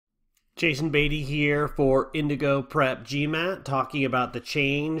Jason Beatty here for Indigo Prep GMAT, talking about the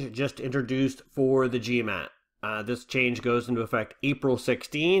change just introduced for the GMAT. This change goes into effect April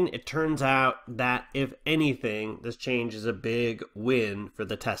 16. It turns out that, if anything, this change is a big win for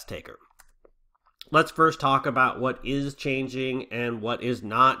the test taker. Let's first talk about what is changing and what is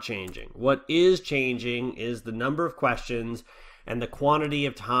not changing. What is changing is the number of questions and the quantity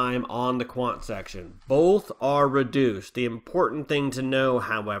of time on the quant section. Both are reduced. The important thing to know,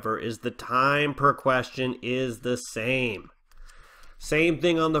 however, is the time per question is the same. Same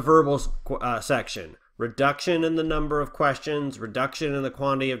thing on the verbal section. Reduction in the number of questions, reduction in the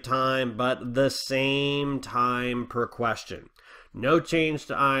quantity of time, but the same time per question. No change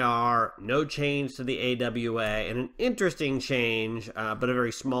to IR, no change to the AWA, and an interesting change, but a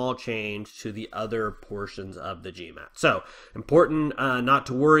very small change to the other portions of the GMAT. So, important not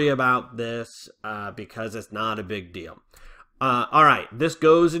to worry about this because it's not a big deal. All right, this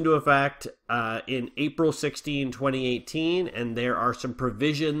goes into effect in April 16, 2018, and there are some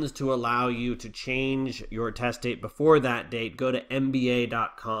provisions to allow you to change your test date before that date. Go to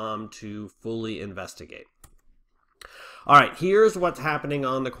MBA.com to fully investigate. All right, here's what's happening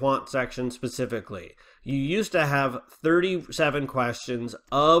on the quant section specifically. You used to have 37 questions,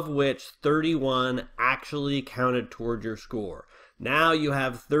 of which 31 actually counted toward your score. Now you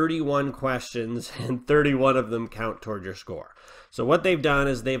have 31 questions and 31 of them count toward your score. So what they've done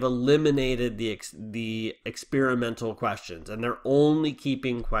is they've eliminated the experimental questions, and they're only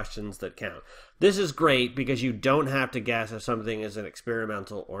keeping questions that count. This is great because you don't have to guess if something is an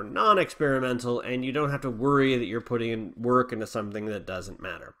experimental or non-experimental, and you don't have to worry that you're putting in work into something that doesn't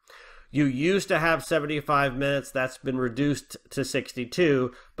matter. You used to have 75 minutes, that's been reduced to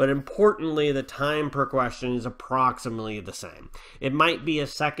 62, but importantly, the time per question is approximately the same. It might be a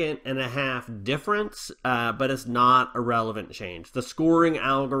second and a half difference, but it's not a relevant change. The scoring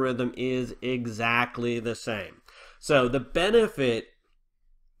algorithm is exactly the same. So the benefit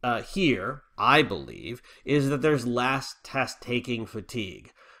here, I believe, is that there's less test-taking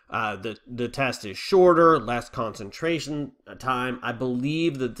fatigue. The test is shorter, less concentration time. I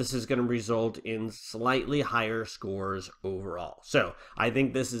believe that this is going to result in slightly higher scores overall. So I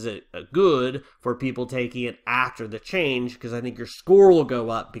think this is a good for people taking it after the change, because I think your score will go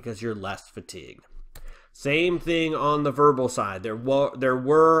up because you're less fatigued. Same thing on the verbal side. There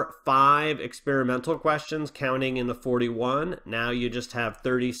were 5 experimental questions counting in the 41. Now you just have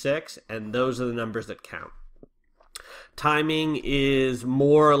 36, and those are the numbers that count. Timing is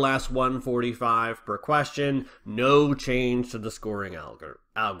more or less 145 per question. No change to the scoring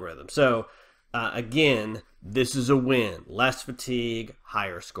algorithm. So again, this is a win. Less fatigue,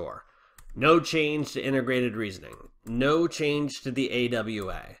 higher score. No change to integrated reasoning. No change to the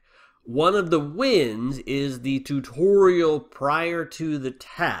AWA. One of the wins is the tutorial prior to the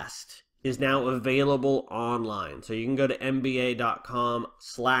test is now available online. So you can go to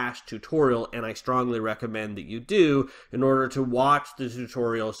mba.com/tutorial, and I strongly recommend that you do in order to watch the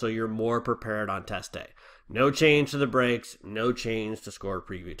tutorial so you're more prepared on test day. No change to the breaks, no change to score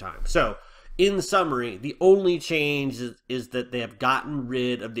preview time. So in summary, the only change is that they have gotten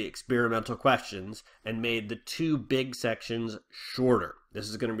rid of the experimental questions and made the 2 big sections shorter. This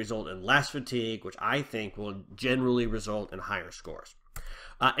is going to result in less fatigue, which I think will generally result in higher scores.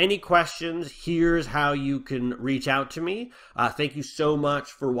 Any questions? Here's how you can reach out to me. Thank you so much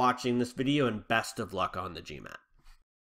for watching this video, and best of luck on the GMAT.